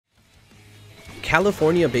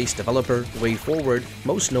California-based developer WayForward,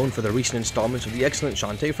 most known for the recent installments of the excellent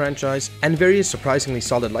Shantae franchise, and various surprisingly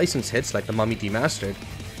solid license hits like the Mummy Demastered,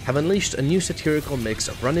 have unleashed a new satirical mix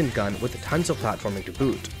of run-and-gun with tons of platforming to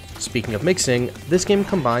boot. Speaking of mixing, this game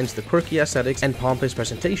combines the quirky aesthetics and pompous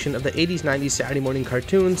presentation of the 80s-90s Saturday morning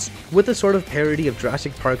cartoons with a sort of parody of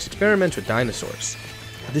Jurassic Park's experiments with dinosaurs.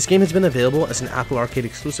 This game has been available as an Apple Arcade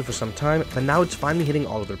exclusive for some time, but now it's finally hitting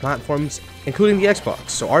all other platforms, including the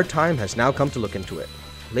Xbox, so our time has now come to look into it.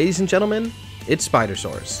 Ladies and gentlemen, it's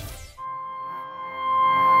Spidersaurs.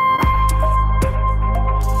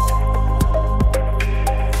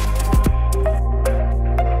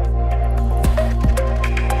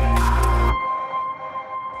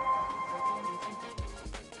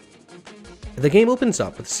 The game opens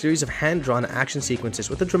up with a series of hand-drawn action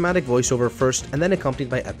sequences with a dramatic voiceover first and then accompanied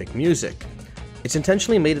by epic music. It's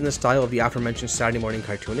intentionally made in the style of the aforementioned Saturday morning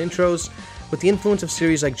cartoon intros, with the influence of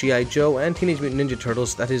series like G.I. Joe and Teenage Mutant Ninja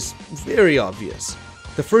Turtles that is very obvious.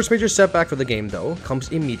 The first major setback for the game, though, comes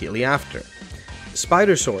immediately after.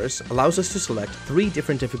 Spidersaurs allows us to select 3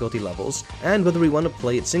 different difficulty levels and whether we want to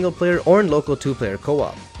play it single player or in local 2-player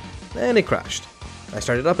co-op. And it crashed. I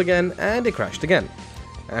started up again and it crashed again.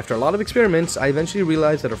 After a lot of experiments, I eventually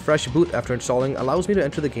realized that a fresh boot after installing allows me to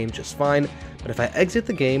enter the game just fine, but if I exit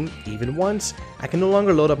the game, even once, I can no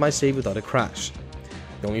longer load up my save without a crash.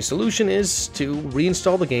 The only solution is to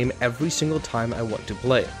reinstall the game every single time I want to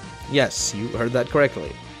play. Yes, you heard that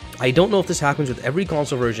correctly. I don't know if this happens with every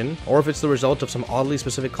console version, or if it's the result of some oddly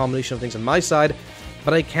specific combination of things on my side,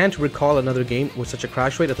 but I can't recall another game with such a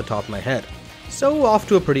crash rate at the top of my head. So off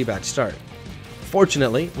to a pretty bad start.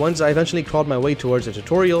 Fortunately, once I eventually crawled my way towards a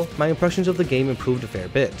tutorial, my impressions of the game improved a fair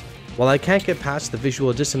bit. While I can't get past the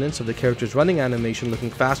visual dissonance of the character's running animation looking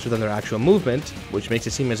faster than their actual movement, which makes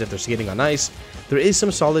it seem as if they're skating on ice, there is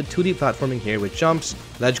some solid 2D platforming here with jumps,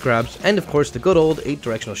 ledge grabs, and of course the good old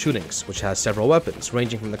 8-directional shootings, which has several weapons,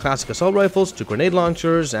 ranging from the classic assault rifles to grenade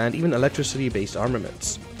launchers and even electricity-based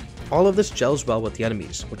armaments. All of this gels well with the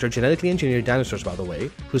enemies, which are genetically engineered dinosaurs by the way,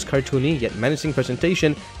 whose cartoony yet menacing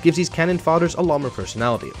presentation gives these cannon fodders a lot more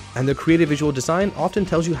personality, and their creative visual design often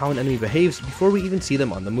tells you how an enemy behaves before we even see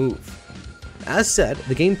them on the move. As said,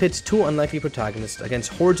 the game pits 2 unlikely protagonists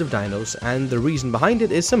against hordes of dinos, and the reason behind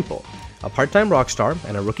it is simple. A part-time rock star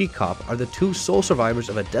and a rookie cop are the 2 sole survivors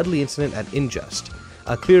of a deadly incident at Ingest,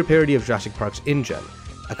 a clear parody of Jurassic Park's InGen,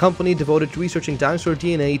 a company devoted to researching dinosaur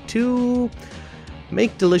DNA to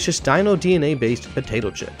make delicious dino DNA-based potato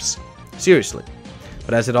chips. Seriously.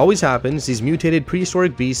 But as it always happens, these mutated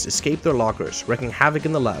prehistoric beasts escape their lockers, wreaking havoc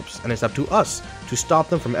in the labs, and it's up to us to stop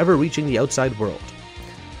them from ever reaching the outside world.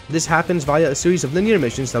 This happens via a series of linear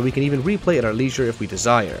missions that we can even replay at our leisure if we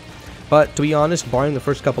desire. But to be honest, barring the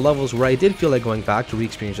first couple levels where I did feel like going back to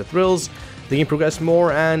re-experience the thrills, the game progressed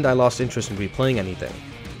more and I lost interest in replaying anything.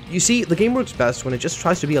 You see, the game works best when it just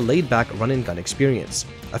tries to be a laid-back run-and-gun experience.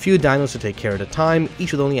 A few dinos to take care at a time,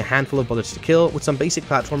 each with only a handful of bullets to kill, with some basic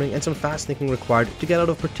platforming and some fast thinking required to get out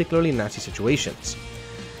of particularly nasty situations.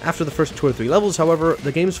 After the first 2 or 3 levels, however,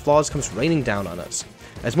 the game's flaws comes raining down on us.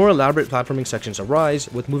 As more elaborate platforming sections arise,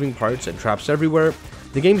 with moving parts and traps everywhere,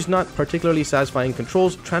 the game's not particularly satisfying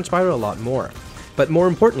controls transpire a lot more. But more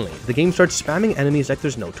importantly, the game starts spamming enemies like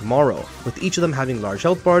there's no tomorrow, with each of them having large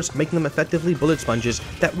health bars, making them effectively bullet sponges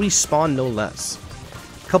that respawn no less.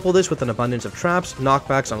 Couple this with an abundance of traps,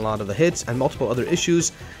 knockbacks on a lot of the hits, and multiple other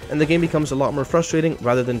issues, and the game becomes a lot more frustrating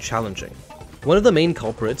rather than challenging. One of the main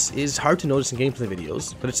culprits is hard to notice in gameplay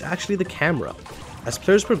videos, but it's actually the camera. As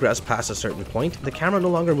players progress past a certain point, the camera no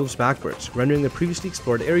longer moves backwards, rendering the previously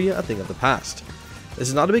explored area a thing of the past. This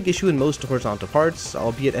is not a big issue in most horizontal parts,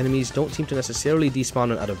 albeit enemies don't seem to necessarily despawn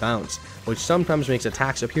when out of bounds, which sometimes makes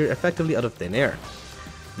attacks appear effectively out of thin air.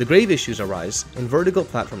 The grave issues arise in vertical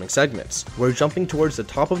platforming segments, where jumping towards the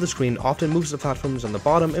top of the screen often moves the platforms on the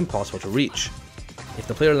bottom impossible to reach. If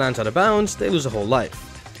the player lands out of bounds, they lose a whole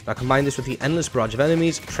life. Now combine this with the endless barrage of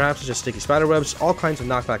enemies, traps such as sticky spiderwebs, all kinds of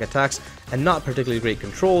knockback attacks, and not particularly great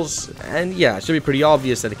controls, and yeah, it should be pretty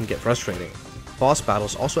obvious that it can get frustrating. Boss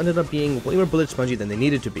battles also ended up being way more bullet spongy than they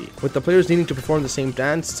needed to be, with the players needing to perform the same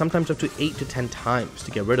dance sometimes up to 8 to 10 times to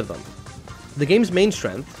get rid of them. The game's main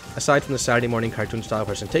strength, aside from the Saturday morning cartoon style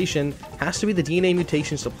presentation, has to be the DNA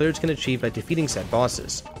mutations the players can achieve by defeating said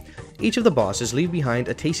bosses. Each of the bosses leave behind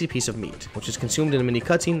a tasty piece of meat, which is consumed in a mini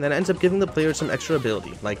cutscene that ends up giving the player some extra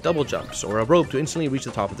ability, like double jumps, or a rope to instantly reach the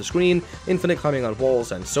top of the screen, infinite climbing on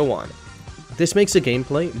walls, and so on. This makes the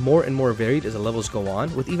gameplay more and more varied as the levels go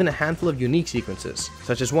on, with even a handful of unique sequences,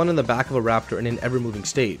 such as one in the back of a raptor in an ever-moving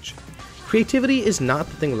stage. Creativity is not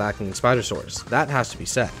the thing lacking in Spidersaurs, that has to be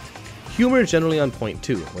said. Humor is generally on point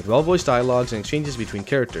too, with well-voiced dialogues and exchanges between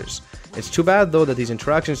characters. It's too bad though that these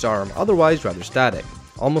interactions are otherwise rather static,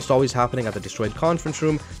 almost always happening at the destroyed conference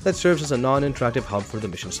room that serves as a non-interactive hub for the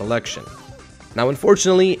mission selection. Now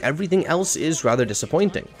unfortunately, everything else is rather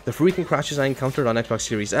disappointing. The frequent crashes I encountered on Xbox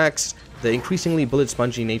Series X, the increasingly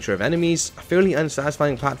bullet-spongy nature of enemies, fairly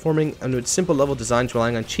unsatisfying platforming, and with simple level designs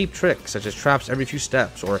relying on cheap tricks such as traps every few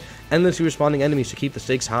steps or endlessly respawning enemies to keep the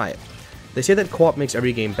stakes high. They say that co-op makes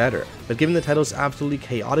every game better, but given the title's absolutely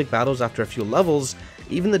chaotic battles after a few levels,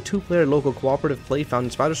 even the 2-player local cooperative play found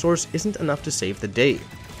in Spidersaurs isn't enough to save the day.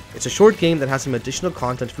 It's a short game that has some additional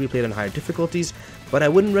content to be played on higher difficulties, but I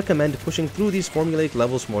wouldn't recommend pushing through these formulaic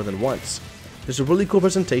levels more than once. There's a really cool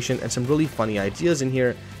presentation and some really funny ideas in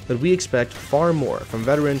here, but we expect far more from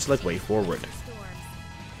veterans like WayForward.